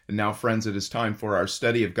And now, friends, it is time for our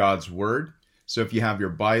study of God's Word. So if you have your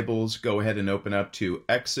Bibles, go ahead and open up to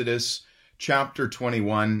Exodus chapter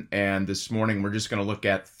 21. And this morning, we're just going to look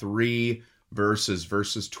at three verses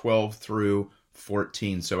 12 through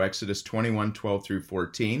 14. So Exodus 21, 12 through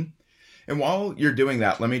 14. And while you're doing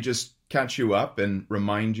that, let me just catch you up and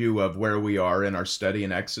remind you of where we are in our study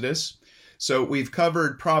in Exodus. So we've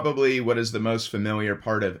covered probably what is the most familiar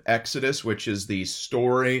part of Exodus, which is the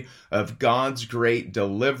story of God's great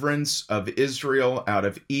deliverance of Israel out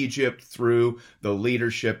of Egypt through the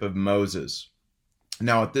leadership of Moses.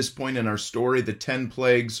 Now, at this point in our story, the 10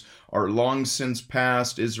 plagues are long since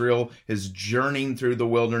past. Israel is journeying through the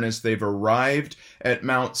wilderness. They've arrived at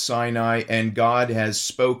Mount Sinai, and God has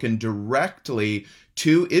spoken directly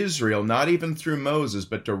to Israel, not even through Moses,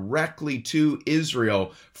 but directly to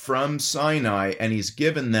Israel from Sinai, and he's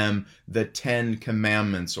given them the 10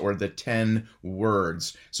 commandments or the 10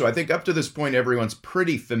 words. So I think up to this point, everyone's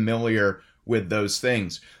pretty familiar with those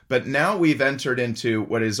things. But now we've entered into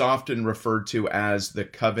what is often referred to as the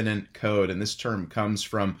covenant code, and this term comes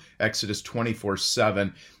from Exodus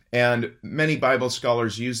 24:7. And many Bible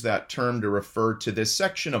scholars use that term to refer to this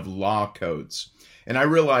section of law codes. And I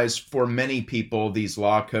realize for many people, these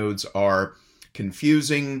law codes are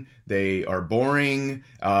confusing, they are boring.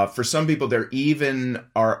 For some people, they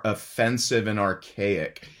are offensive and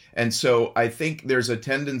archaic. And so I think there's a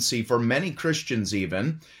tendency for many Christians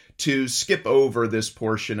even to skip over this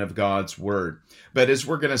portion of God's Word. But as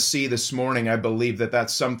we're going to see this morning, I believe that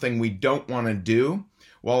that's something we don't want to do.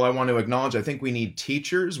 While I want to acknowledge, I think we need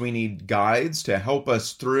teachers, we need guides to help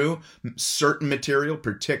us through certain material,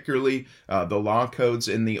 particularly the law codes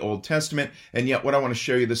in the Old Testament. And yet what I want to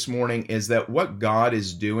show you this morning is that what God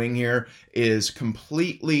is doing here is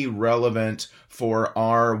completely relevant for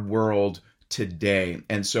our world today.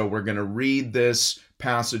 And so we're going to read this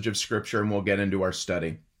passage of Scripture and we'll get into our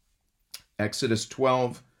study. Exodus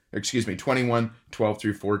 21, 12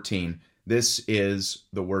 through 14. This is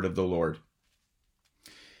the word of the Lord.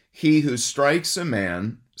 He who strikes a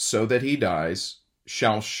man so that he dies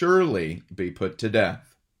shall surely be put to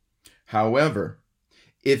death. However,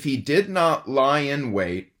 if he did not lie in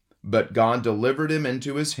wait, but God delivered him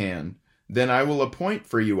into his hand, then I will appoint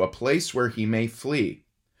for you a place where he may flee.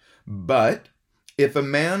 But if a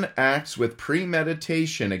man acts with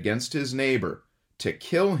premeditation against his neighbor to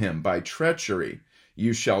kill him by treachery,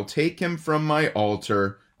 you shall take him from my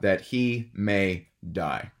altar that he may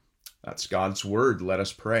die. That's God's word. Let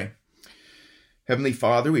us pray. Heavenly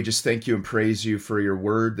Father, we just thank you and praise you for your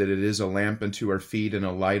word, that it is a lamp unto our feet and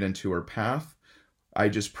a light unto our path. I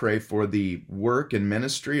just pray for the work and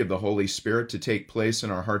ministry of the Holy Spirit to take place in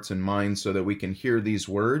our hearts and minds so that we can hear these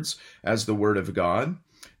words as the word of God,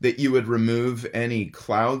 that you would remove any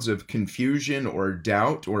clouds of confusion or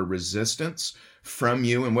doubt or resistance from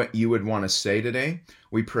you and what you would want to say today.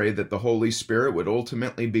 We pray that the Holy Spirit would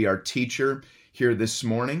ultimately be our teacher here this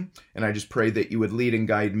morning, and I just pray that you would lead and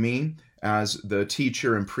guide me as the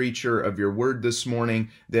teacher and preacher of your word this morning,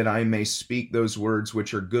 that I may speak those words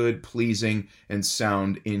which are good, pleasing, and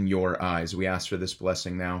sound in your eyes. We ask for this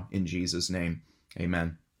blessing now in Jesus' name.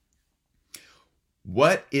 Amen.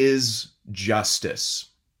 What is justice?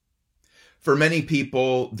 For many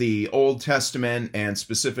people, the Old Testament and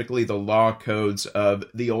specifically the law codes of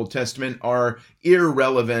the Old Testament are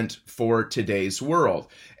irrelevant for today's world.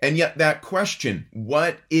 And yet that question,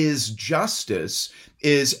 what is justice,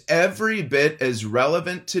 is every bit as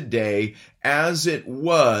relevant today as it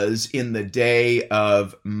was in the day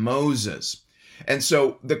of Moses. And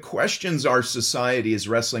so the questions our society is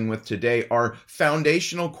wrestling with today are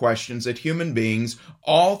foundational questions that human beings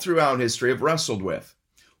all throughout history have wrestled with.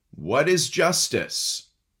 What is justice?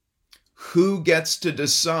 Who gets to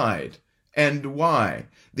decide? And why?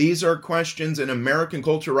 These are questions in American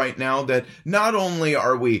culture right now that not only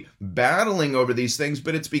are we battling over these things,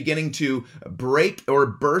 but it's beginning to break or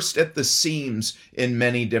burst at the seams in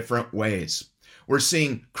many different ways. We're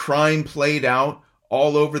seeing crime played out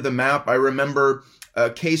all over the map. I remember a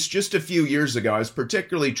case just a few years ago. I was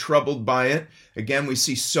particularly troubled by it. Again, we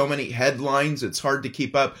see so many headlines, it's hard to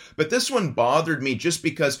keep up. But this one bothered me just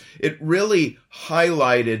because it really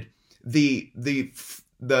highlighted the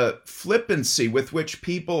flippancy with which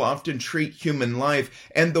people often treat human life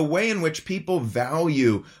and the way in which people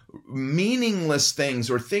value meaningless things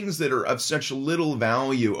or things that are of such little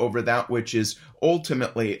value over that which is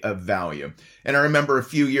ultimately of value. And I remember a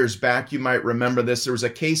few years back, you might remember this, there was a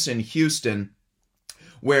case in Houston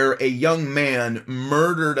where a young man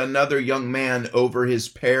murdered another young man over his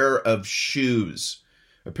pair of shoes.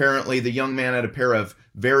 Apparently, the young man had a pair of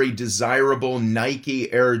very desirable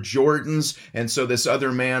Nike Air Jordans. And so this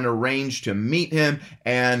other man arranged to meet him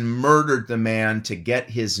and murdered the man to get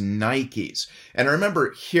his Nikes. And I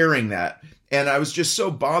remember hearing that. And I was just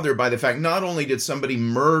so bothered by the fact not only did somebody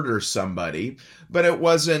murder somebody, but it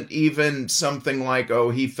wasn't even something like, oh,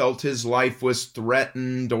 he felt his life was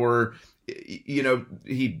threatened or,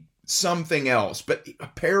 something else, but a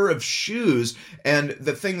pair of shoes. And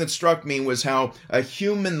the thing that struck me was how a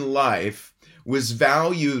human life was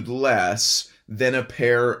valued less than a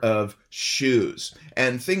pair of shoes.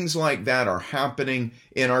 And things like that are happening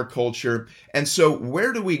in our culture. And so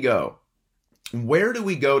where do we go? Where do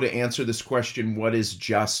we go to answer this question, what is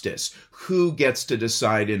justice? Who gets to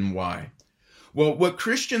decide and why? Well, what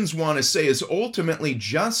Christians want to say is ultimately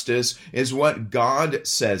justice is what God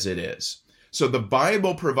says it is. So the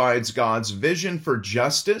Bible provides God's vision for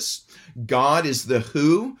justice. God is the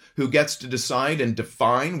who gets to decide and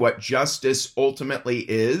define what justice ultimately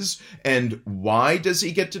is. And why does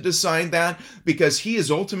he get to decide that? Because he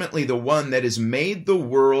is ultimately the one that has made the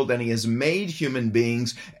world and he has made human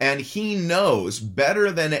beings, and he knows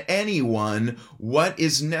better than anyone what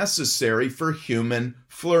is necessary for human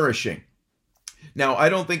flourishing. Now, I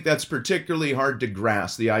don't think that's particularly hard to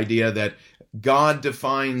grasp, the idea that God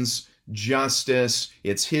defines justice,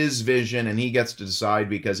 it's his vision, and he gets to decide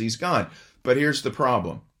because he's God. But here's the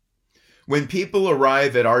problem. When people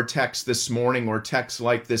arrive at our text this morning or texts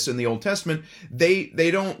like this in the Old Testament,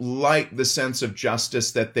 they don't like the sense of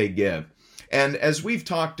justice that they give. And as we've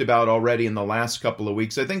talked about already in the last couple of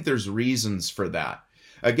weeks, I think there's reasons for that.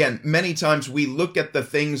 Again, many times we look at the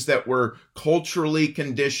things that were culturally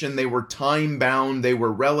conditioned, they were time-bound, they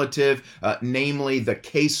were relative, namely the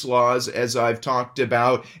case laws, as I've talked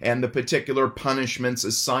about, and the particular punishments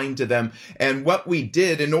assigned to them. And what we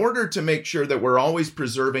did, in order to make sure that we're always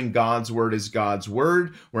preserving God's word as God's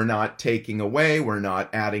word, we're not taking away, we're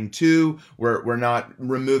not adding to, we're not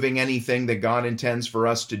removing anything that God intends for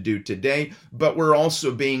us to do today, but we're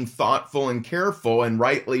also being thoughtful and careful and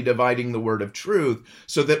rightly dividing the word of truth,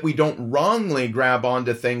 so that we don't wrongly grab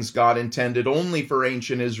onto things God intended only for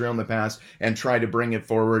ancient Israel in the past and try to bring it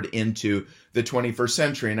forward into the 21st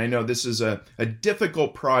century. And I know this is a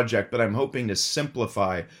difficult project, but I'm hoping to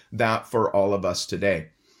simplify that for all of us today.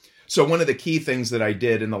 So one of the key things that I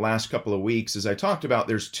did in the last couple of weeks is I talked about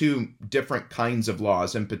there's two different kinds of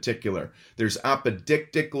laws in particular. There's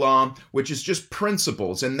apodictic law, which is just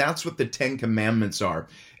principles, and that's what the Ten Commandments are.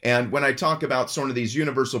 And when I talk about sort of these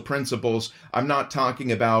universal principles, I'm not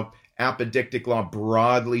talking about apodictic law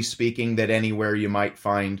broadly speaking that anywhere you might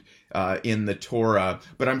find in the Torah,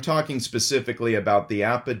 but I'm talking specifically about the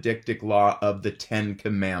apodictic law of the Ten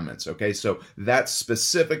Commandments. Okay, so that's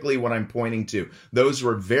specifically what I'm pointing to. Those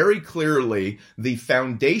were very clearly the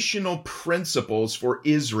foundational principles for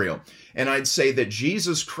Israel. And I'd say that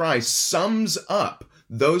Jesus Christ sums up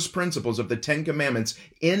those principles of the Ten Commandments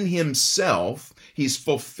in himself. He's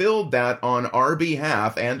fulfilled that on our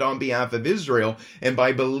behalf and on behalf of Israel. And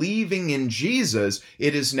by believing in Jesus,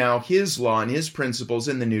 it is now his law and his principles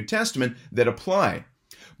in the New Testament that apply.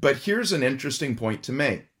 But here's an interesting point to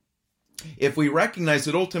make. If we recognize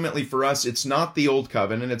that ultimately for us, it's not the Old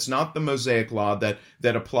Covenant, it's not the Mosaic Law that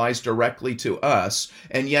applies directly to us,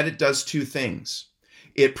 and yet it does two things.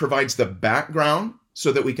 It provides the background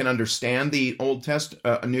so that we can understand the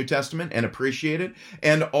New Testament and appreciate it.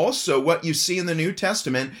 And also what you see in the New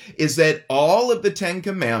Testament is that all of the Ten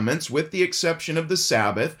Commandments, with the exception of the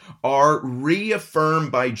Sabbath, are reaffirmed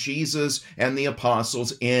by Jesus and the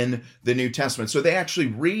apostles in the New Testament. So they actually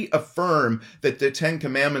reaffirm that the Ten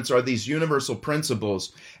Commandments are these universal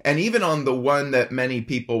principles. And even on the one that many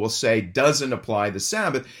people will say doesn't apply, the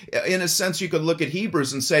Sabbath, in a sense you could look at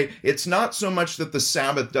Hebrews and say it's not so much that the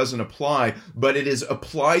Sabbath doesn't apply, but it is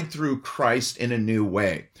applied through Christ in a new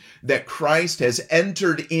way. That Christ has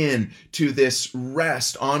entered into this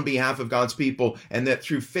rest on behalf of God's people, and that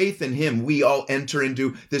through faith in him, we all enter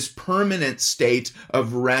into this permanent state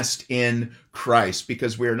of rest in Christ,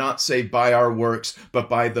 because we are not saved by our works, but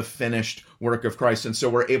by the finished work of Christ. And so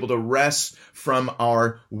we're able to rest from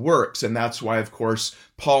our works. And that's why, of course,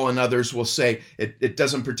 Paul and others will say it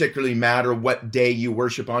doesn't particularly matter what day you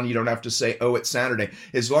worship on. You don't have to say, oh, it's Saturday.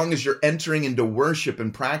 As long as you're entering into worship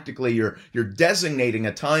and practically you're designating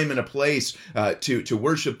a time and a place to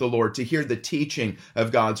worship the Lord, to hear the teaching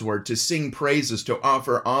of God's word, to sing praises, to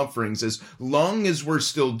offer offerings. As long as we're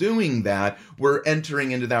still doing that, we're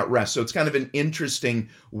entering into that rest. So it's kind of an interesting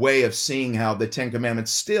way of seeing how the Ten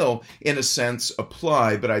Commandments still, in a sense,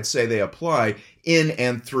 apply, but I'd say they apply in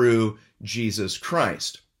and through Jesus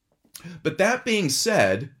Christ. But that being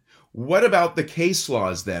said, What about the case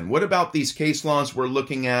laws then? What about these case laws we're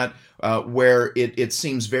looking at where it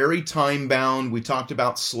seems very time-bound? We talked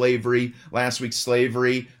about slavery last week.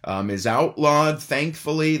 Slavery is outlawed,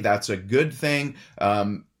 thankfully. That's a good thing.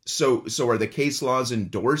 So are the case laws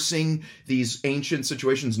endorsing these ancient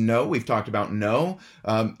situations? No, we've talked about no.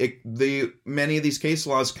 Many of these case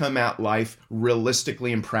laws come at life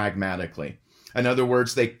realistically and pragmatically. In other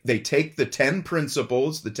words, they take the 10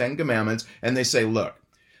 principles, the 10 commandments, and they say, look,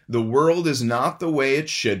 the world is not the way it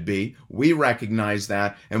should be. We recognize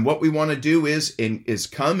that. And what we want to do is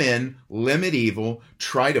come in, limit evil,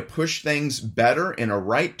 try to push things better in a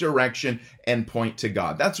right direction, and point to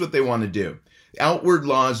God. That's what they want to do. Outward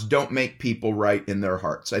laws don't make people right in their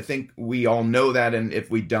hearts. I think we all know that, and if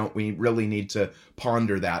we don't, we really need to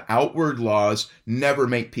ponder that. Outward laws never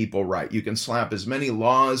make people right. You can slap as many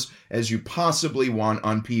laws as you possibly want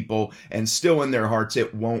on people, and still in their hearts,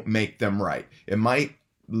 it won't make them right. It might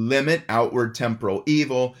limit outward temporal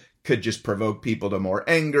evil, could just provoke people to more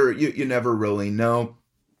anger. You never really know.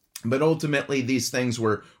 But ultimately, these things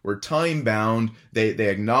were time-bound. They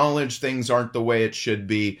acknowledge things aren't the way it should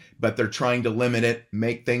be, but they're trying to limit it,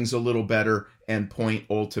 make things a little better, and point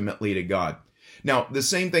ultimately to God. Now, the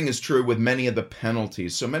same thing is true with many of the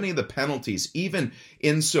penalties. So many of the penalties, even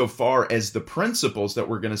insofar as the principles that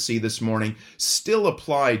we're going to see this morning, still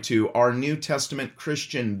apply to our New Testament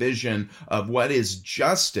Christian vision of what is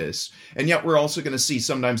justice. And yet we're also going to see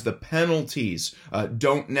sometimes the penalties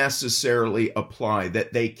don't necessarily apply,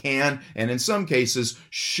 that they can, and in some cases,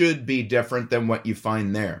 should be different than what you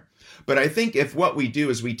find there. But I think if what we do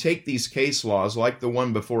is we take these case laws, like the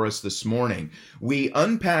one before us this morning, we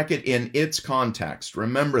unpack it in its context.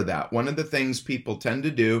 Remember that. One of the things people tend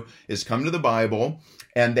to do is come to the Bible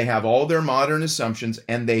and they have all their modern assumptions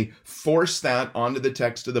and they force that onto the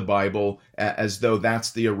text of the Bible as though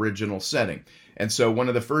that's the original setting. And so one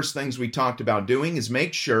of the first things we talked about doing is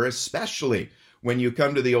make sure, especially when you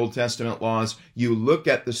come to the Old Testament laws, you look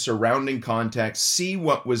at the surrounding context, see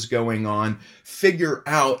what was going on, figure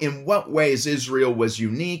out in what ways Israel was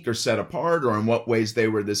unique or set apart, or in what ways they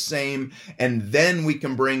were the same, and then we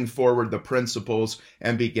can bring forward the principles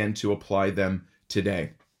and begin to apply them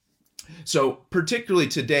today. So particularly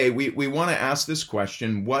today, we want to ask this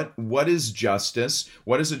question, what is justice?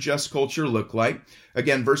 What does a just culture look like?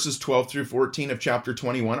 Again, verses 12 through 14 of chapter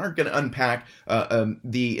 21 aren't going to unpack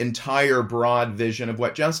the entire broad vision of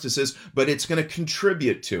what justice is, but it's going to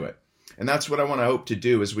contribute to it. And that's what I want to hope to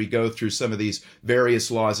do as we go through some of these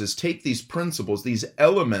various laws, is take these principles, these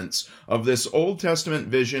elements of this Old Testament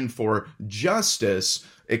vision for justice,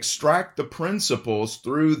 extract the principles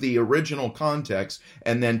through the original context,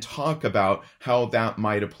 and then talk about how that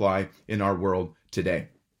might apply in our world today.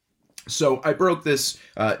 So I broke this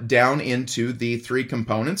down into the three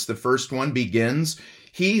components. The first one begins,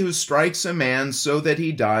 "He who strikes a man so that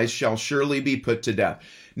he dies shall surely be put to death."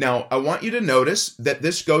 Now, I want you to notice that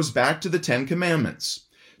this goes back to the 10 Commandments.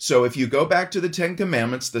 So if you go back to the 10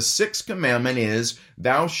 Commandments, the 6th commandment is,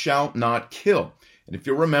 "Thou shalt not kill." And if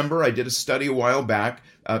you'll remember, I did a study a while back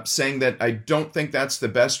saying that I don't think that's the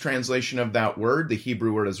best translation of that word. The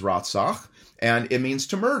Hebrew word is ratzach, and it means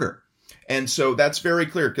to murder. And so that's very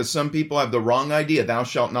clear, because some people have the wrong idea. Thou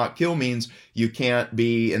shalt not kill means you can't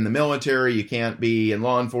be in the military, you can't be in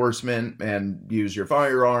law enforcement and use your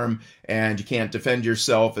firearm, and you can't defend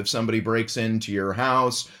yourself if somebody breaks into your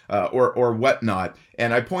house or whatnot.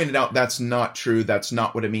 And I pointed out that's not true. That's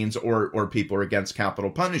not what it means, or people are against capital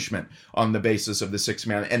punishment on the basis of the 6th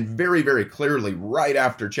commandment. And very, very clearly, right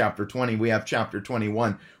after chapter 20, we have chapter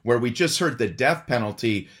 21, where we just heard the death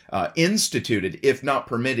penalty instituted, if not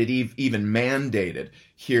permitted, even mandated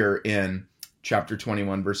here in chapter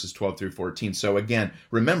 21, verses 12 through 14. So again,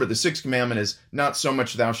 remember, the 6th commandment is not so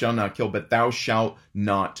much thou shalt not kill, but thou shalt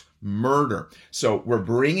not murder. So we're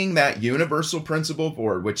bringing that universal principle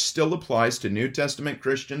forward, which still applies to New Testament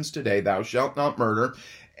Christians today, thou shalt not murder.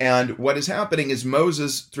 And what is happening is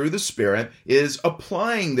Moses, through the Spirit, is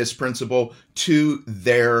applying this principle to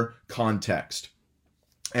their context.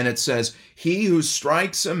 And it says, "He who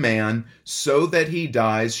strikes a man so that he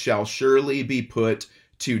dies shall surely be put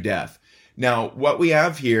to death." Now, what we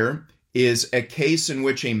have here is a case in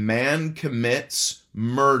which a man commits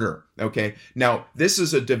murder. Okay. Now, this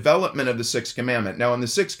is a development of the 6th commandment. Now, in the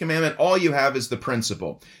 6th commandment, all you have is the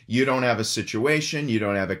principle. You don't have a situation. You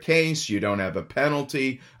don't have a case. You don't have a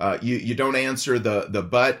penalty. You don't answer the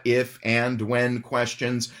but, if, and when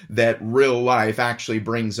questions that real life actually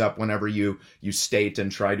brings up whenever you state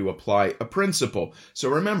and try to apply a principle. So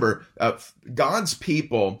remember, God's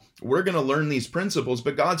people, we're going to learn these principles,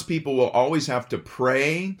 but God's people will always have to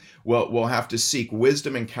pray. We'll have to seek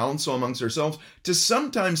wisdom and counsel amongst ourselves to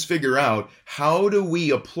sometimes figure out how do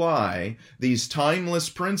we apply these timeless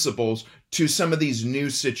principles to some of these new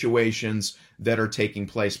situations that are taking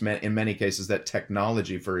place. In many cases, that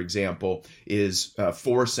technology, for example, is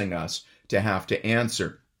forcing us to have to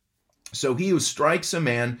answer. So he who strikes a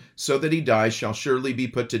man so that he dies shall surely be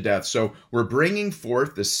put to death. So we're bringing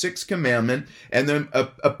forth the sixth commandment, and then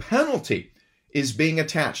a penalty is being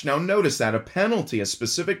attached. Now notice that a penalty, a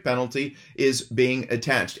specific penalty, is being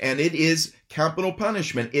attached, and it is capital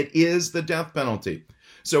punishment. It is the death penalty.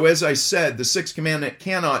 So as I said, the sixth commandment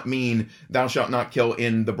cannot mean thou shalt not kill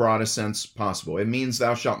in the broadest sense possible. It means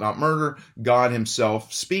thou shalt not murder. God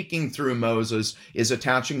himself, speaking through Moses, is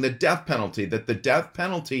attaching the death penalty, that the death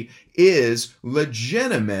penalty is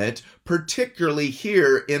legitimate, particularly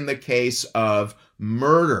here in the case of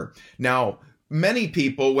murder. Now, many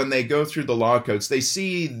people, when they go through the law codes, they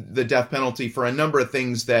see the death penalty for a number of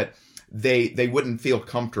things that they wouldn't feel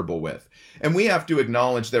comfortable with. And we have to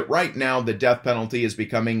acknowledge that right now the death penalty is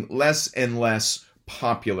becoming less and less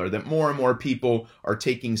popular, that more and more people are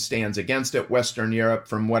taking stands against it. Western Europe,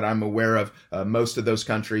 from what I'm aware of, most of those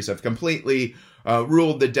countries have completely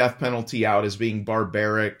ruled the death penalty out as being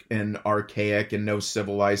barbaric and archaic and no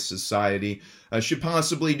civilized society should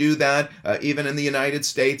possibly do that. Even in the United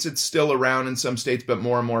States, it's still around in some states, but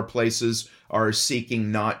more and more places are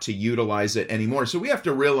seeking not to utilize it anymore. So we have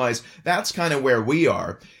to realize that's kind of where we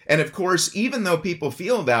are. And of course, even though people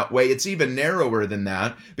feel that way, it's even narrower than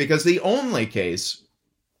that, because the only case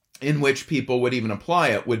in which people would even apply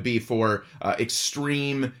it would be for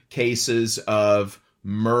extreme cases of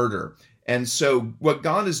murder. And so what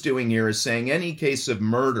God is doing here is saying any case of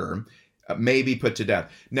murder may be put to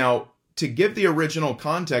death. Now, to give the original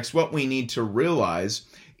context, what we need to realize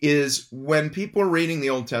is when people are reading the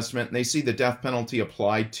Old Testament and they see the death penalty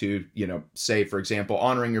applied to, say, for example,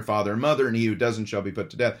 honoring your father and mother, and he who doesn't shall be put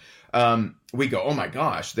to death, we go, oh my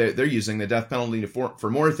gosh, they're using the death penalty for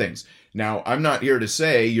more things. Now, I'm not here to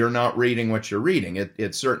say you're not reading what you're reading.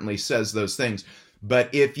 It certainly says those things.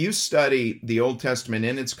 But if you study the Old Testament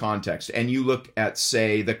in its context and you look at,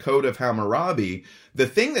 say, the Code of Hammurabi, the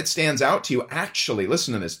thing that stands out to you, actually,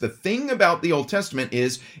 listen to this, the thing about the Old Testament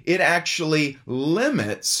is it actually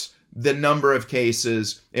limits the number of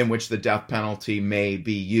cases in which the death penalty may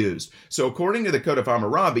be used. So according to the Code of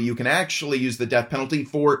Hammurabi, you can actually use the death penalty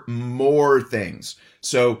for more things.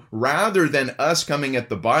 So rather than us coming at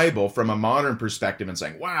the Bible from a modern perspective and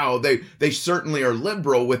saying, wow, they certainly are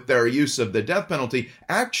liberal with their use of the death penalty,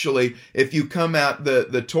 actually, if you come at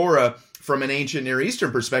the Torah from an ancient Near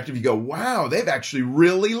Eastern perspective, you go, wow, they've actually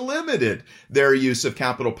really limited their use of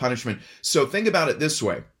capital punishment. So think about it this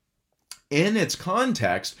way. In its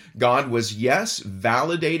context, God was, yes,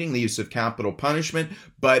 validating the use of capital punishment,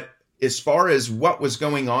 but as far as what was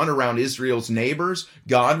going on around Israel's neighbors,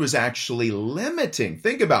 God was actually limiting,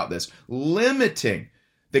 think about this, limiting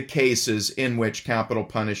the cases in which capital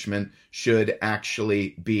punishment should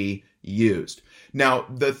actually be used. Now,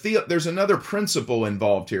 there's another principle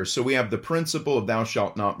involved here. So we have the principle of thou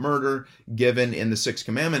shalt not murder given in the sixth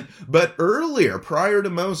commandment. But earlier, prior to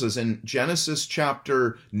Moses, in Genesis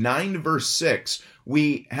chapter 9, verse 6,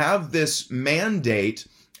 we have this mandate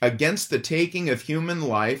against the taking of human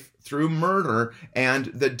life through murder and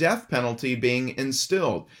the death penalty being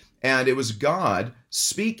instilled. And it was God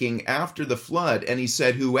speaking after the flood, and he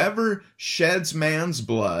said, whoever sheds man's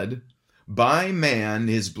blood, by man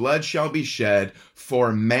his blood shall be shed,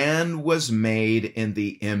 for man was made in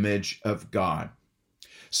the image of God.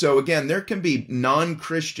 So again, there can be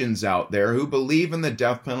non-Christians out there who believe in the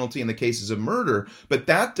death penalty in the cases of murder, but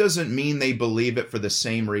that doesn't mean they believe it for the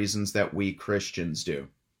same reasons that we Christians do.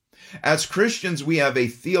 As Christians, we have a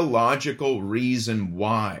theological reason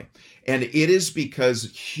why, and it is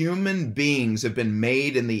because human beings have been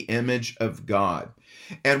made in the image of God.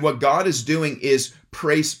 And what God is doing is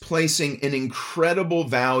placing an incredible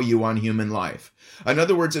value on human life. In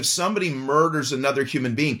other words, if somebody murders another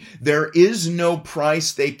human being, there is no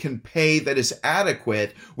price they can pay that is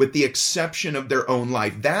adequate with the exception of their own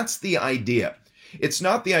life. That's the idea. It's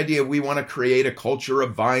not the idea we want to create a culture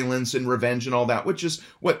of violence and revenge and all that, which is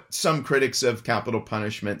what some critics of capital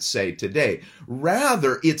punishment say today.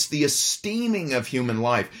 Rather, it's the esteeming of human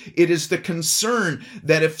life. It is the concern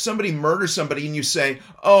that if somebody murders somebody and you say,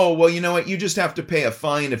 oh, well, you know what, you just have to pay a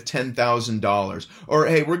fine of $10,000. Or,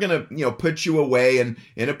 hey, we're going to, put you away in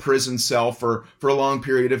a prison cell for a long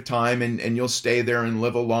period of time and you'll stay there and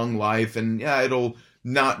live a long life. And yeah, it'll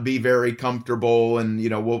not be very comfortable, and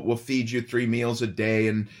we'll feed you 3 meals a day,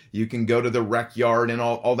 and you can go to the rec yard and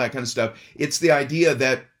all that kind of stuff. It's the idea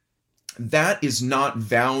that that is not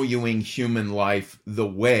valuing human life the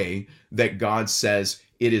way that God says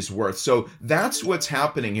it is worth. So that's what's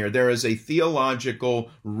happening here. There is a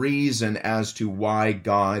theological reason as to why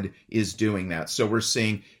God is doing that. So we're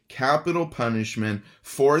seeing capital punishment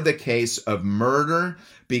for the case of murder,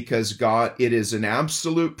 because it is an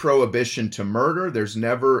absolute prohibition to murder. There's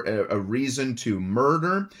never a reason to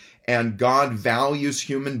murder. And God values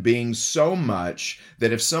human beings so much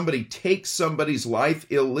that if somebody takes somebody's life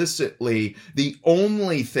illicitly, the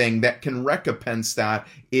only thing that can recompense that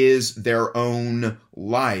is their own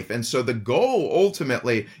life. And so the goal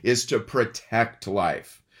ultimately is to protect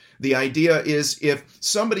life. The idea is if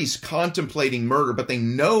somebody's contemplating murder, but they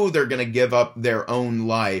know they're going to give up their own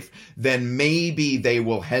life, then maybe they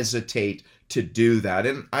will hesitate to do that.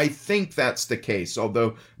 And I think that's the case,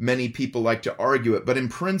 although many people like to argue it. But in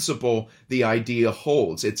principle, the idea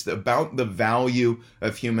holds. It's about the value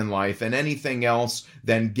of human life, and anything else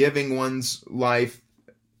than giving one's life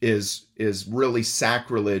is really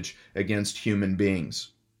sacrilege against human beings.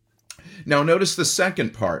 Now notice the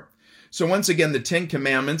second part. So once again, the Ten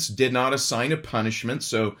Commandments did not assign a punishment.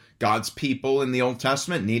 So God's people in the Old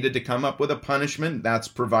Testament needed to come up with a punishment. That's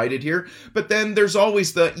provided here. But then there's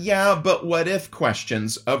always the yeah, but what if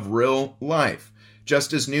questions of real life.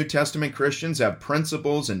 Just as New Testament Christians have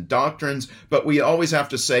principles and doctrines, but we always have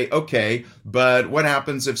to say, okay, but what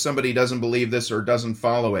happens if somebody doesn't believe this or doesn't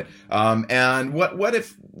follow it? And what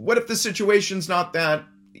if the situation's not that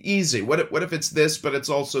easy? What if it's this, but it's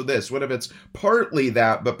also this? What if it's partly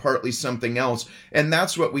that, but partly something else? And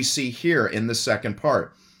that's what we see here in the second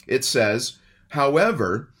part. It says,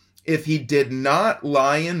 however, if he did not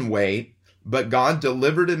lie in wait, but God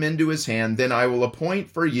delivered him into his hand, then I will appoint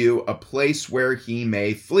for you a place where he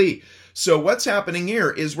may flee. So what's happening here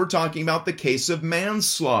is we're talking about the case of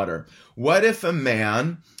manslaughter. What if a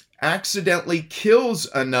man accidentally kills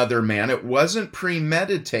another man? It wasn't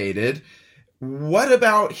premeditated. What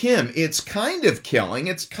about him? It's kind of killing,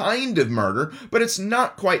 it's kind of murder, but it's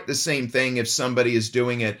not quite the same thing if somebody is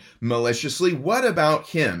doing it maliciously. What about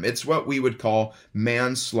him? It's what we would call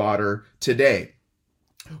manslaughter today.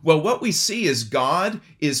 Well, what we see is God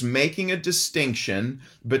is making a distinction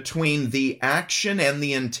between the action and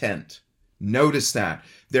the intent. Notice that.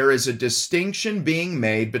 There is a distinction being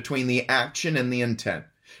made between the action and the intent.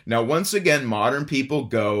 Now, once again, modern people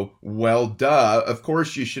go, well, duh, of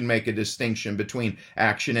course you should make a distinction between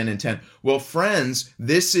action and intent. Well, friends,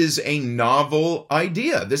 this is a novel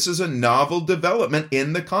idea. This is a novel development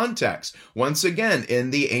in the context. Once again, in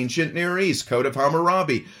the ancient Near East, Code of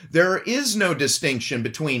Hammurabi, there is no distinction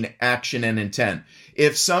between action and intent.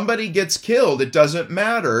 If somebody gets killed, it doesn't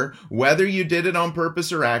matter whether you did it on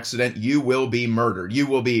purpose or accident, you will be murdered. You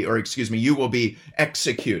will be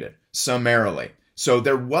executed summarily. So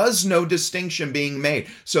there was no distinction being made.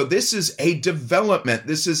 So this is a development.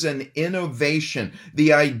 This is an innovation.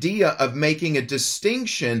 The idea of making a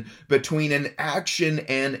distinction between an action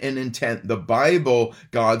and an intent. The Bible,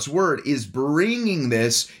 God's Word, is bringing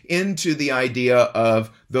this into the idea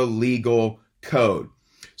of the legal code.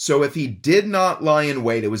 So if he did not lie in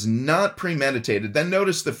wait, it was not premeditated. Then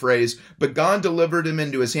notice the phrase, but God delivered him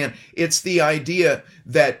into his hand. It's the idea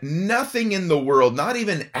that nothing in the world, not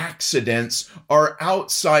even accidents, are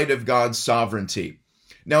outside of God's sovereignty.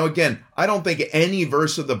 Now again, I don't think any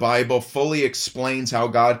verse of the Bible fully explains how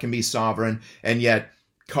God can be sovereign, and yet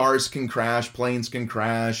cars can crash, planes can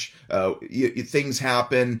crash, things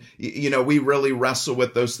happen. We really wrestle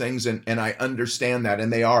with those things, and I understand that,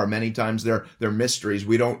 and they are. Many times they're mysteries.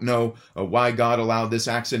 We don't know why God allowed this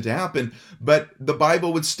accident to happen, but the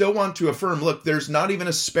Bible would still want to affirm, look, there's not even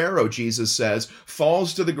a sparrow, Jesus says,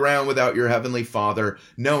 falls to the ground without your heavenly Father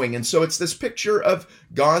knowing. And so it's this picture of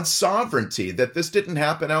God's sovereignty, that this didn't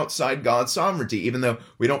happen outside God's sovereignty, even though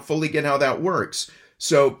we don't fully get how that works.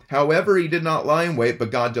 So, however, he did not lie in wait, but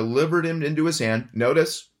God delivered him into his hand.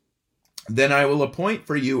 Notice, then I will appoint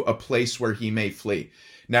for you a place where he may flee.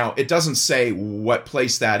 Now, it doesn't say what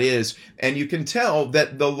place that is, and you can tell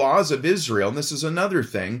that the laws of Israel, and this is another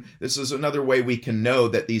thing, this is another way we can know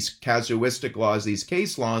that these casuistic laws, these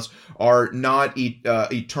case laws, are not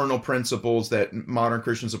eternal principles that modern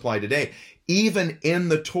Christians apply today. Even in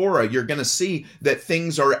the Torah, you're going to see that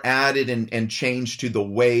things are added and changed to the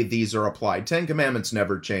way these are applied. 10 Commandments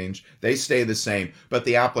never change. They stay the same, but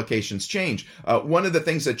the applications change. One of the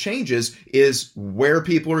things that changes is where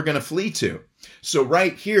people are going to flee to. So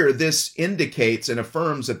right here, this indicates and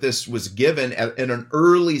affirms that this was given at an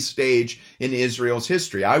early stage in Israel's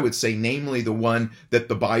history. I would say, namely, the one that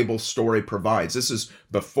the Bible story provides. This is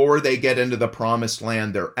before they get into the promised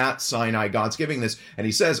land. They're at Sinai. God's giving this, and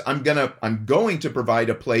he says, I'm going to provide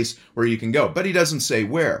a place where you can go. But he doesn't say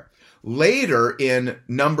where. later in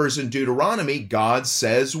Numbers and Deuteronomy, God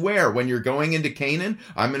says where? When you're going into Canaan,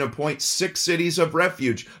 I'm going to appoint 6 cities of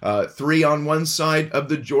refuge, 3 on one side of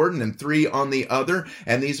the Jordan and 3 on the other.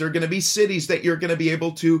 And these are going to be cities that you're going to be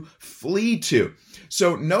able to flee to.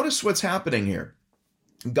 So notice what's happening here.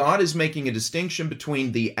 God is making a distinction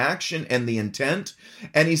between the action and the intent,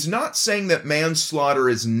 and he's not saying that manslaughter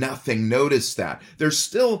is nothing. Notice that. There's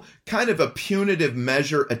still kind of a punitive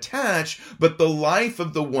measure attached, but the life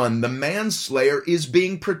of the one, the manslayer, is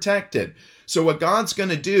being protected. So what God's going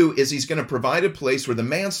to do is he's going to provide a place where the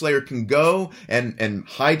manslayer can go and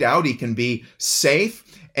hide out. He can be safe.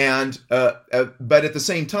 But at the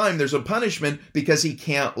same time, there's a punishment because he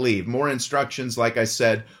can't leave. More instructions, like I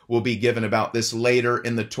said, will be given about this later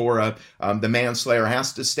in the Torah. The manslayer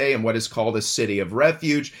has to stay in what is called a city of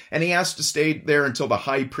refuge, and he has to stay there until the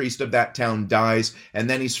high priest of that town dies, and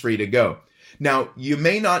then he's free to go. Now, you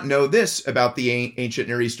may not know this about the ancient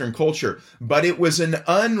Near Eastern culture, but it was an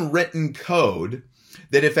unwritten code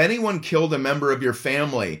that if anyone killed a member of your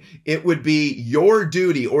family, it would be your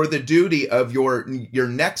duty or the duty of your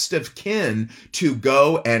next of kin to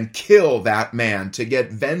go and kill that man, to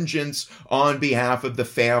get vengeance on behalf of the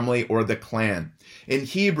family or the clan. In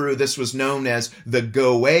Hebrew, this was known as the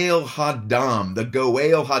Goel Hadam,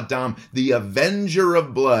 the avenger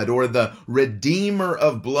of blood, or the redeemer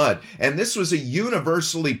of blood. And this was a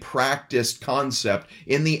universally practiced concept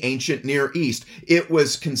in the ancient Near East. It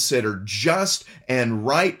was considered just and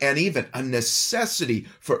right and even a necessity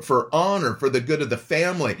for honor, for the good of the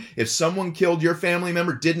family. If someone killed your family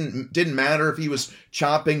member, didn't matter if he was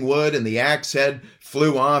chopping wood and the axe head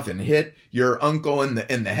flew off and hit your uncle in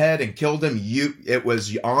the head and killed him, it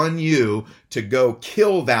was on you to go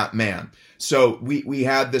kill that man. So we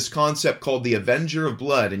had this concept called the avenger of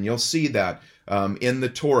blood, and you'll see that in the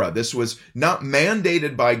Torah. This was not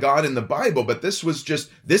mandated by God in the Bible, but this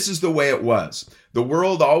is the way it was. The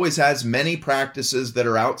world always has many practices that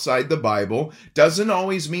are outside the Bible. Doesn't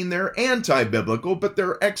always mean they're anti-biblical, but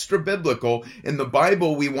they're extra-biblical. In the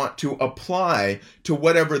Bible, we want to apply to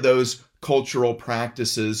whatever those cultural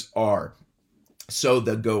practices are. So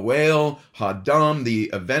the Goel Hadam, the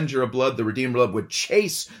avenger of blood, the redeemer of blood, would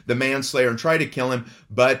chase the manslayer and try to kill him.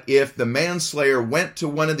 But if the manslayer went to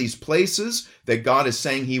one of these places that God is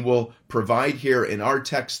saying he will provide here in our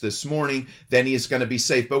text this morning, then he is going to be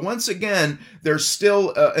safe. But once again, there's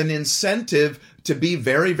still an incentive to be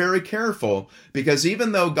very, very careful, because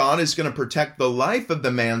even though God is going to protect the life of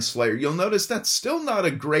the manslayer, you'll notice that's still not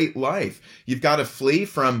a great life. You've got to flee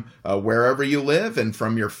from wherever you live and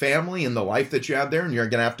from your family and the life that you have there, and you're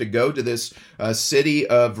going to have to go to this city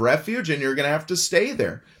of refuge, and you're going to have to stay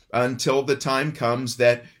there until the time comes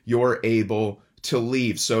that you're able to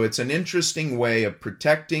leave. So it's an interesting way of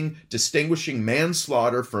distinguishing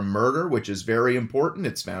manslaughter from murder, which is very important.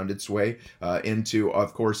 It's found its way into,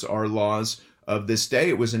 of course, our laws of this day.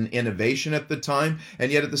 It was an innovation at the time,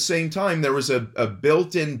 and yet at the same time, there was a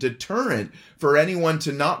built-in deterrent for anyone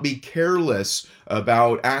to not be careless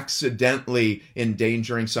about accidentally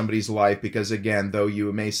endangering somebody's life, because again, though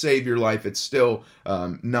you may save your life, it's still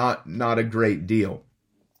not a great deal.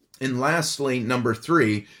 And lastly, number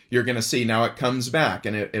 3, you're going to see now it comes back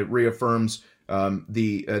and it reaffirms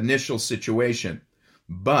the initial situation.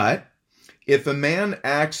 But if a man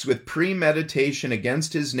acts with premeditation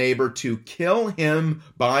against his neighbor to kill him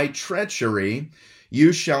by treachery,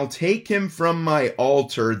 you shall take him from my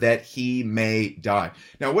altar that he may die.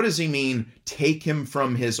 Now, what does he mean, take him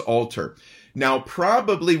from his altar? Now,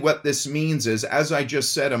 probably what this means is, as I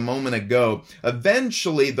just said a moment ago,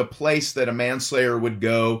 eventually the place that a manslayer would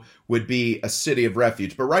go would be a city of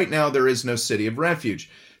refuge. But right now, there is no city of refuge.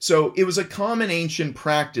 So it was a common ancient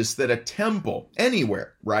practice that a temple,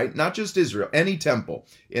 anywhere, right? Not just Israel, any temple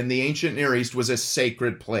in the ancient Near East was a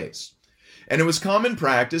sacred place. And it was common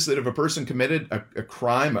practice that if a person committed a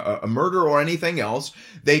crime, a murder or anything else,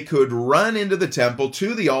 they could run into the temple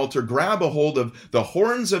to the altar, grab a hold of the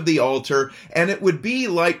horns of the altar, and it would be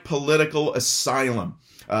like political asylum.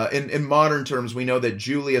 In modern terms, we know that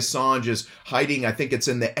Julian Assange is hiding, I think it's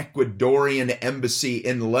in the Ecuadorian embassy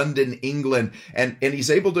in London, England, and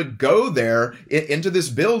he's able to go there into this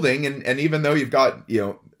building, and even though you've got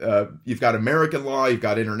American law, you've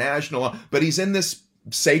got international law, but he's in this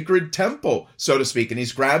sacred temple, so to speak, and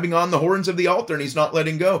he's grabbing on the horns of the altar and he's not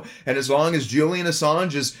letting go. And as long as Julian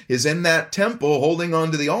Assange is in that temple holding on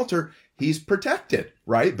to the altar, he's protected,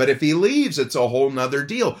 right? But if he leaves, it's a whole nother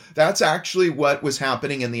deal. That's actually what was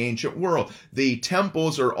happening in the ancient world. The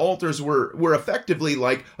temples or altars were effectively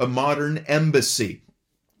like a modern embassy.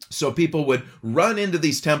 So people would run into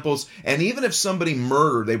these temples, and even if somebody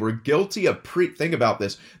murdered, they were guilty of think about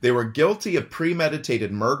this, they were guilty of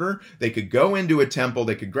premeditated murder. They could go into a temple,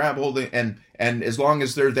 they could grab hold of it, and as long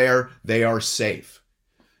as they're there, they are safe.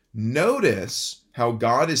 Notice how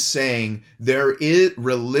God is saying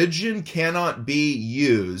religion cannot be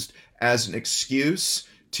used as an excuse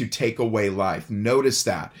to take away life. Notice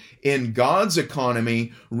that. In God's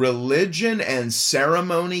economy, religion and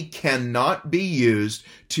ceremony cannot be used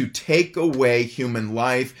to take away human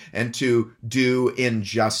life and to do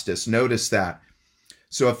injustice. Notice that.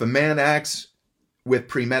 So if a man acts with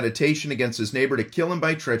premeditation against his neighbor to kill him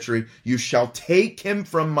by treachery, you shall take him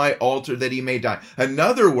from my altar that he may die. In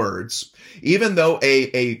other words, even though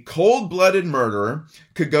a cold-blooded murderer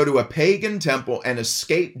could go to a pagan temple and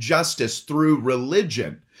escape justice through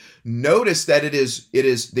religion, notice that it is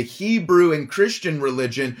the Hebrew and Christian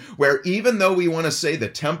religion where, even though we want to say the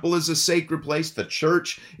temple is a sacred place, the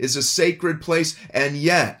church is a sacred place, and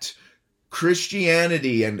yet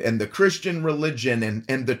Christianity and the Christian religion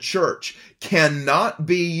and the church cannot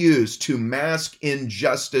be used to mask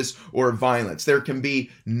injustice or violence. There can be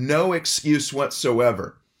no excuse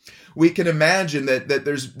whatsoever. We can imagine that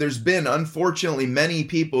there's been, unfortunately, many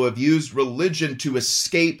people who have used religion to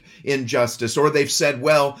escape injustice, or they've said,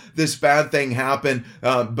 well, this bad thing happened,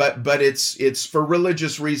 but it's for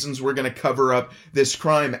religious reasons we're going to cover up this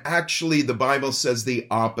crime. Actually, the Bible says the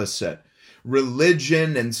opposite.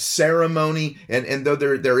 Religion and ceremony, and though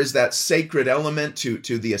there is that sacred element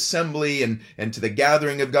to the assembly and to the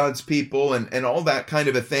gathering of God's people and all that kind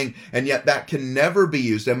of a thing, and yet that can never be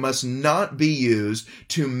used and must not be used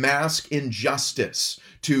to mask injustice,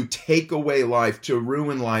 to take away life, to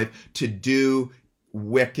ruin life, to do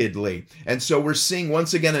wickedly. And so we're seeing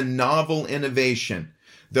once again a novel innovation.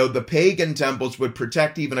 Though the pagan temples would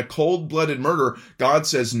protect even a cold-blooded murderer, God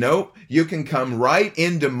says, no, you can come right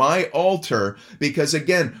into my altar, because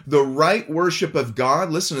again, the right worship of God,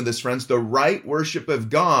 listen to this, friends, the right worship of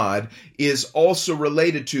God is also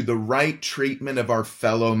related to the right treatment of our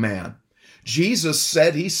fellow man. Jesus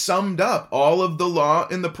said he summed up all of the law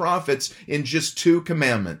and the prophets in just 2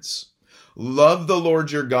 commandments. Love the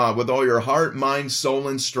Lord your God with all your heart, mind, soul,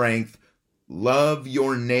 and strength. Love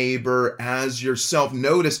your neighbor as yourself.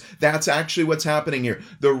 Notice that's actually what's happening here.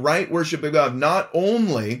 The right worship of God. Not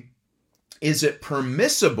only is it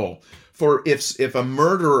permissible for if a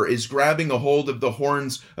murderer is grabbing a hold of the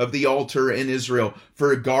horns of the altar in Israel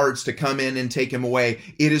for guards to come in and take him away,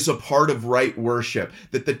 it is a part of right worship.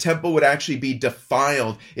 That the temple would actually be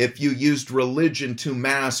defiled if you used religion to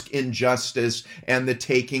mask injustice and the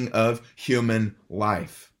taking of human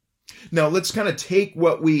life. Now, let's kind of take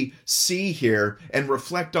what we see here and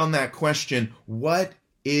reflect on that question, what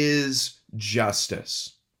is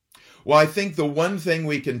justice? Well, I think the one thing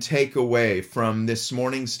we can take away from this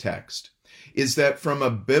morning's text is that from a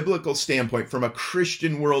biblical standpoint, from a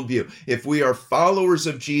Christian worldview, if we are followers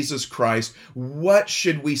of Jesus Christ, what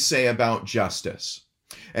should we say about justice?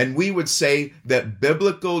 And we would say that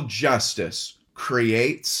biblical justice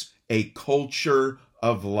creates a culture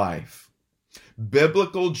of life.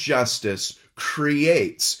 Biblical justice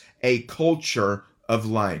creates a culture of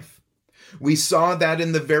life. We saw that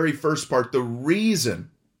in the very first part. The reason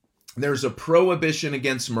there's a prohibition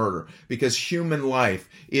against murder, because human life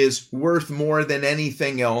is worth more than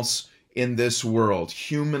anything else in this world.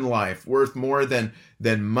 Human life worth more than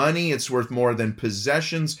money. It's worth more than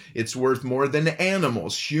possessions. It's worth more than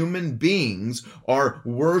animals. Human beings are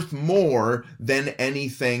worth more than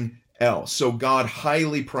anything else. So God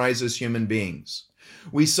highly prizes human beings.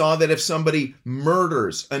 We saw that if somebody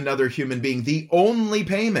murders another human being, the only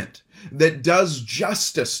payment that does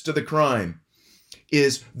justice to the crime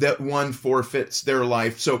is that one forfeits their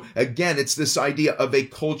life. So again, it's this idea of a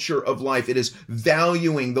culture of life. It is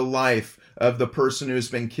valuing the life of the person who's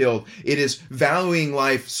been killed. It is valuing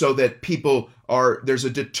life so that there's a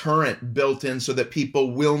deterrent built in so that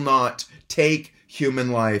people will not take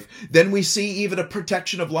human life. Then we see even a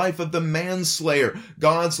protection of life of the manslayer.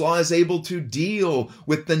 God's law is able to deal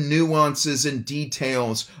with the nuances and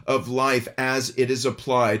details of life as it is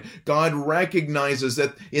applied. God recognizes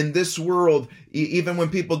that in this world, even when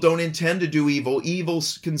people don't intend to do evil, evil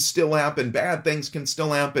can still happen. Bad things can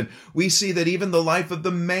still happen. We see that even the life of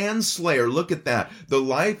the manslayer, look at that. The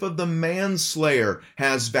life of the manslayer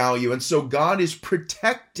has value. And so God is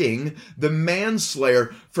protecting the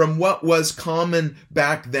manslayer from what was common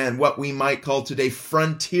back then, what we might call today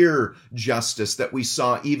frontier justice that we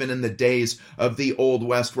saw even in the days of the Old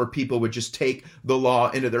West, where people would just take the law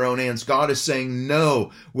into their own hands. God is saying,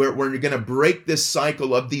 no, we're going to break this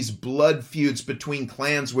cycle of these blood feuds allegiance between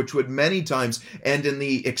clans, which would many times end in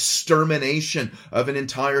the extermination of an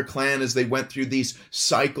entire clan as they went through these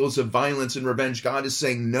cycles of violence and revenge. God is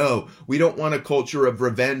saying, no, we don't want a culture of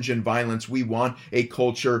revenge and violence. We want a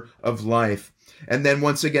culture of life. And then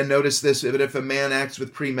once again, notice this, that if a man acts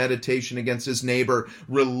with premeditation against his neighbor,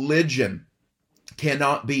 religion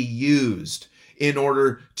cannot be used in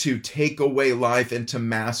order to take away life and to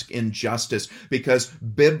mask injustice, because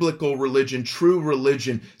biblical religion, true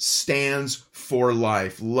religion, stands for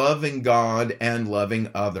life, loving God and loving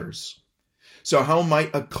others. So how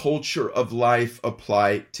might a culture of life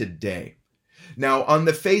apply today? Now, on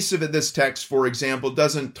the face of it, this text, for example,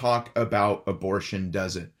 doesn't talk about abortion,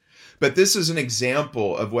 does it? But this is an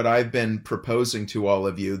example of what I've been proposing to all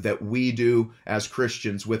of you that we do as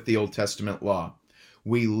Christians with the Old Testament law.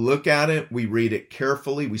 We look at it, we read it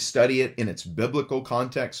carefully, we study it in its biblical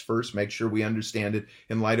context first, make sure we understand it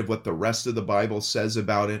in light of what the rest of the Bible says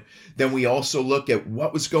about it. Then we also look at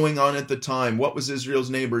what was going on at the time, what was Israel's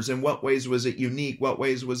neighbors, in what ways was it unique, what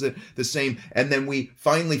ways was it the same, and then we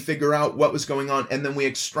finally figure out what was going on, and then we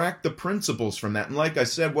extract the principles from that. And like I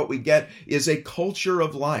said, what we get is a culture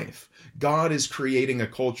of life. God is creating a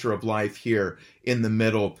culture of life here in the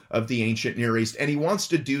middle of the ancient Near East, and he wants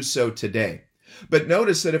to do so today. But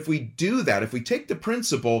notice that if we do that, if we take the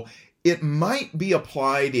principle, it might be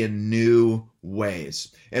applied in new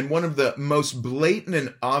ways. And one of the most blatant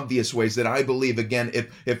and obvious ways that I believe, again,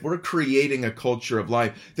 if we're creating a culture of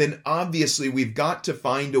life, then obviously we've got to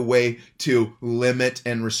find a way to limit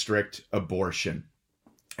and restrict abortion.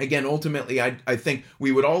 Again, ultimately, I think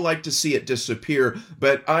we would all like to see it disappear,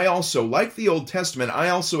 but I also, like the Old Testament, I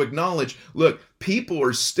also acknowledge, look, people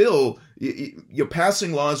are still,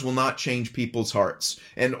 passing laws will not change people's hearts.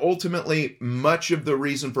 And ultimately, much of the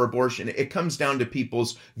reason for abortion, it comes down to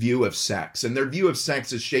people's view of sex. And their view of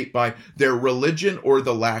sex is shaped by their religion or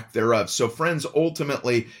the lack thereof. So friends,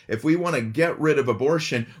 ultimately, if we want to get rid of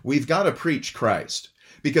abortion, we've got to preach Christ.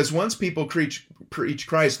 Because once people preach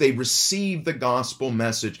Christ, they receive the gospel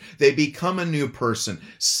message. They become a new person.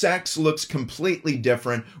 Sex looks completely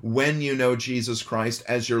different when you know Jesus Christ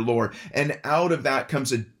as your Lord. And out of that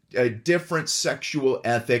comes a different sexual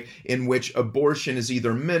ethic in which abortion is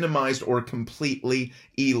either minimized or completely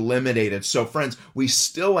eliminated. So friends, we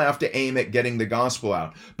still have to aim at getting the gospel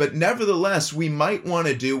out. But nevertheless, we might want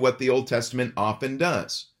to do what the Old Testament often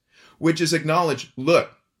does, which is acknowledge,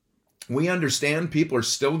 look, we understand people are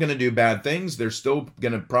still going to do bad things. They're still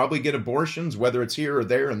going to probably get abortions, whether it's here or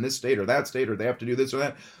there in this state or that state, or they have to do this or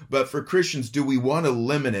that. But for Christians, do we want to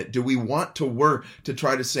limit it? Do we want to work to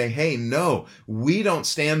try to say, hey, no, we don't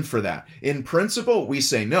stand for that? In principle, we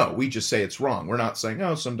say no. We just say it's wrong. We're not saying,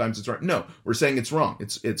 oh, sometimes it's right. No, we're saying it's wrong.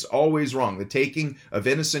 It's always wrong. The taking of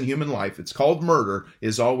innocent human life, it's called murder,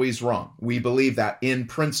 is always wrong. We believe that in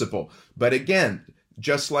principle. But again,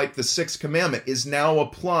 just like the sixth commandment is now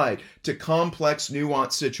applied to complex,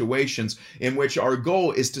 nuanced situations in which our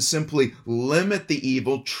goal is to simply limit the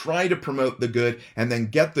evil, try to promote the good, and then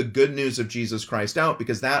get the good news of Jesus Christ out,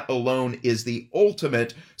 because that alone is the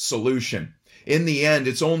ultimate solution. In the end,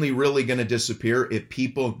 it's only really going to disappear if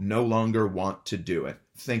people no longer want to do it.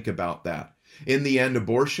 Think about that. In the end,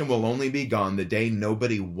 abortion will only be gone the day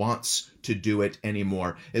nobody wants to do it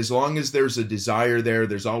anymore. As long as there's a desire there,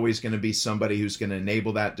 there's always going to be somebody who's going to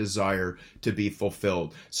enable that desire to be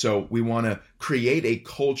fulfilled. So we want to create a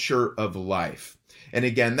culture of life. And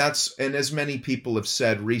again, and as many people have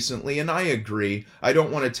said recently, and I agree, I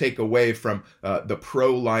don't want to take away from the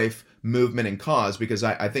pro-life movement and cause, because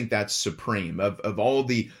I think that's supreme. Of all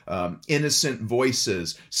the innocent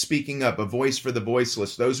voices speaking up, a voice for the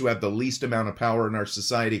voiceless, those who have the least amount of power in our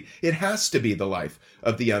society, it has to be the life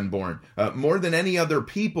of the unborn. More than any other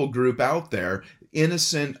people group out there,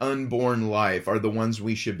 innocent unborn life are the ones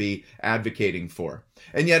we should be advocating for.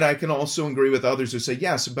 And yet I can also agree with others who say,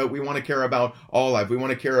 yes, but we want to care about all life. We want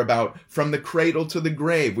to care about from the cradle to the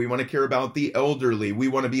grave. We want to care about the elderly. We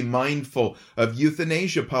want to be mindful of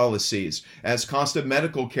euthanasia policies as cost of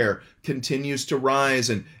medical care continues to rise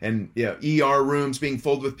and ER rooms being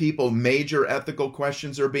filled with people. Major ethical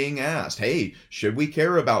questions are being asked. Hey, should we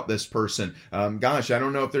care about this person? Gosh, I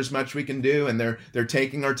don't know if there's much we can do. And they're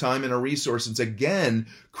taking our time and our resources. Again,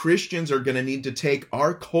 Christians are going to need to take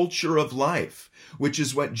our culture of life, which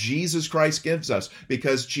is what Jesus Christ gives us,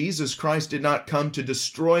 because Jesus Christ did not come to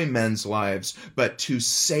destroy men's lives, but to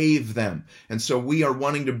save them. And so we are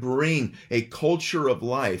wanting to bring a culture of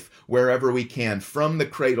life wherever we can, from the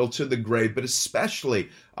cradle to the grave, but especially,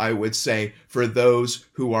 I would say, for those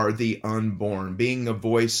who are the unborn, being a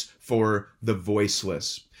voice for the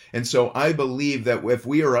voiceless. And so I believe that if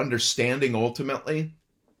we are understanding ultimately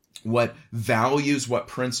what values, what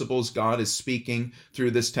principles God is speaking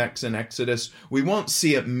through this text in Exodus, we won't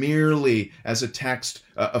see it merely as a text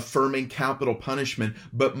affirming capital punishment,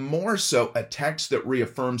 but more so a text that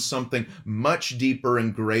reaffirms something much deeper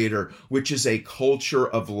and greater, which is a culture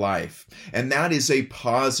of life. And that is a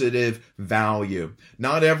positive value.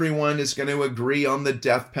 Not everyone is going to agree on the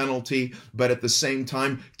death penalty, but at the same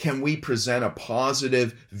time, can we present a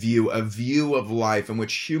positive view, a view of life in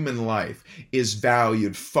which human life is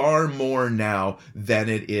valued far more now than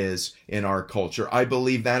it is in our culture? I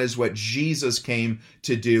believe that is what Jesus came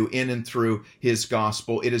to do in and through his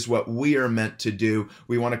gospel. It is what we are meant to do.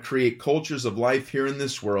 We want to create cultures of life here in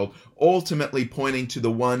this world, ultimately pointing to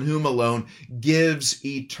the one whom alone gives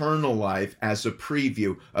eternal life as a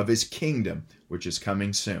preview of his kingdom, which is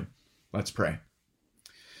coming soon. Let's pray.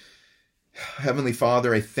 Heavenly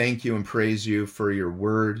Father, I thank you and praise you for your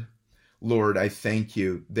word. Lord, I thank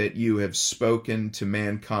you that you have spoken to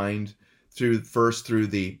mankind first through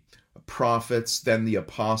the prophets, then the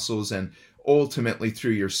apostles, and ultimately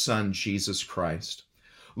through your Son, Jesus Christ.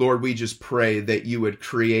 Lord, we just pray that you would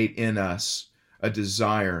create in us a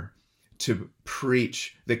desire to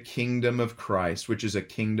preach the kingdom of Christ, which is a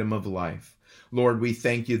kingdom of life. Lord, we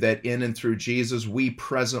thank you that in and through Jesus, we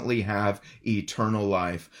presently have eternal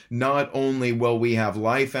life. Not only will we have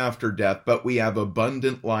life after death, but we have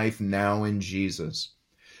abundant life now in Jesus.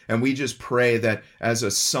 And we just pray that as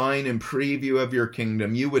a sign and preview of your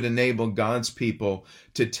kingdom, you would enable God's people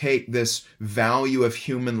to take this value of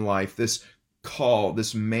human life, this call,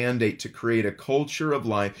 this mandate to create a culture of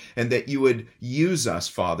life, and that you would use us,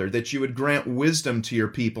 Father, that you would grant wisdom to your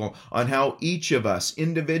people on how each of us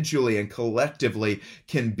individually and collectively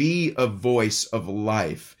can be a voice of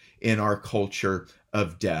life in our culture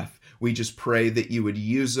of death. We just pray that you would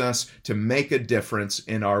use us to make a difference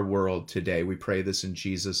in our world today. We pray this in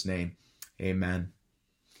Jesus' name. Amen.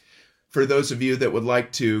 For those of you that would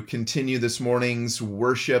like to continue this morning's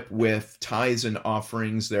worship with tithes and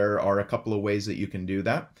offerings, there are a couple of ways that you can do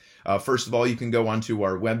that. First of all, you can go onto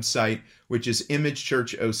our website, which is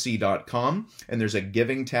imagechurchoc.com, and there's a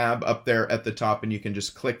giving tab up there at the top, and you can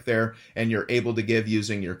just click there, and you're able to give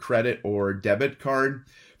using your credit or debit card.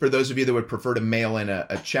 For those of you that would prefer to mail in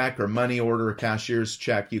a check or money order, a cashier's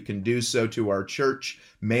check, you can do so to our church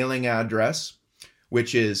mailing address,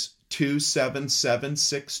 which is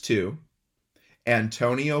 27762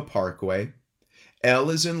 Antonio Parkway, L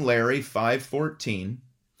as in Larry 514,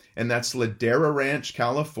 and that's Ladera Ranch,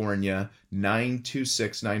 California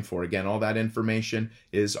 92694. Again, all that information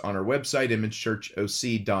is on our website,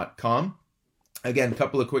 imagechurchoc.com. Again, a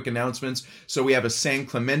couple of quick announcements. So we have a San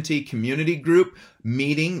Clemente community group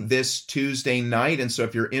meeting this Tuesday night. And so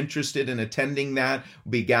if you're interested in attending that,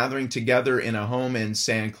 we'll be gathering together in a home in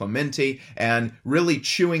San Clemente and really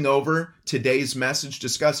chewing over today's message,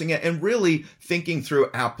 discussing it, and really thinking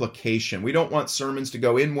through application. We don't want sermons to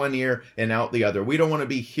go in one ear and out the other. We don't want to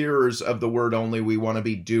be hearers of the word only. We want to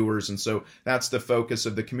be doers. And so that's the focus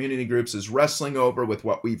of the community groups, is wrestling over with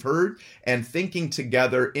what we've heard and thinking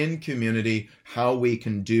together in community how we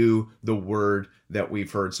can do the word that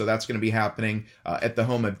we've heard. So that's going to be happening at the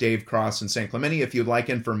home of Dave Cross in San Clemente. If you'd like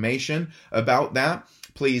information about that,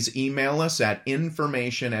 please email us at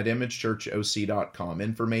information@imagechurchoc.com,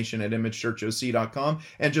 information@imagechurchoc.com,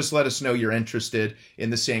 and just let us know you're interested in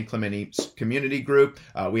the San Clemente community group.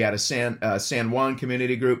 We had a San Juan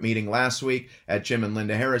community group meeting last week at Jim and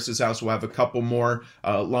Linda Harris's house. We'll have a couple more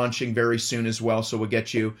launching very soon as well, so we'll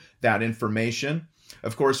get you that information.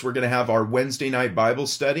 Of course, we're going to have our Wednesday night Bible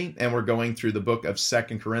study, and we're going through the book of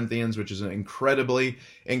 2 Corinthians, which is an incredibly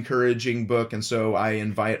encouraging book, and so I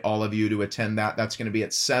invite all of you to attend that. That's going to be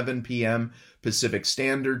at 7 p.m. Pacific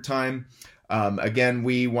Standard Time. Again,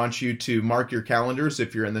 we want you to mark your calendars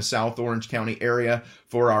if you're in the South Orange County area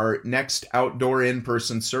for our next outdoor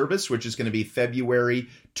in-person service, which is going to be February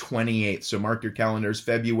 28th. So mark your calendars,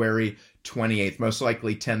 February 28th, most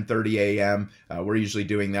likely 10:30 a.m. We're usually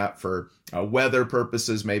doing that for weather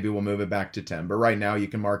purposes. Maybe we'll move it back to 10. But right now you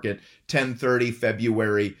can mark it 10:30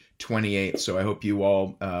 February 28th. So I hope you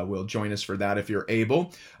all will join us for that if you're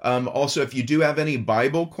able. Also, if you do have any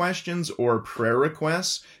Bible questions or prayer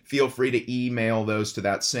requests, feel free to email those to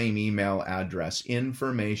that same email address,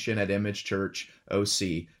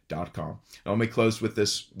 information@imagechurchoc.com. Let me close with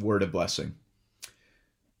this word of blessing.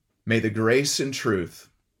 May the grace and truth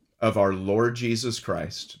of our Lord Jesus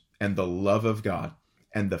Christ and the love of God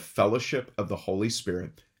and the fellowship of the Holy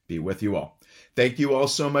Spirit be with you all. Thank you all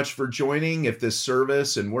so much for joining. If this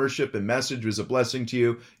service and worship and message was a blessing to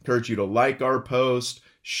you, I encourage you to like our post,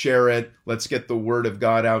 share it. Let's get the word of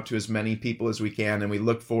God out to as many people as we can, and we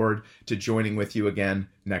look forward to joining with you again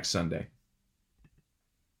next Sunday.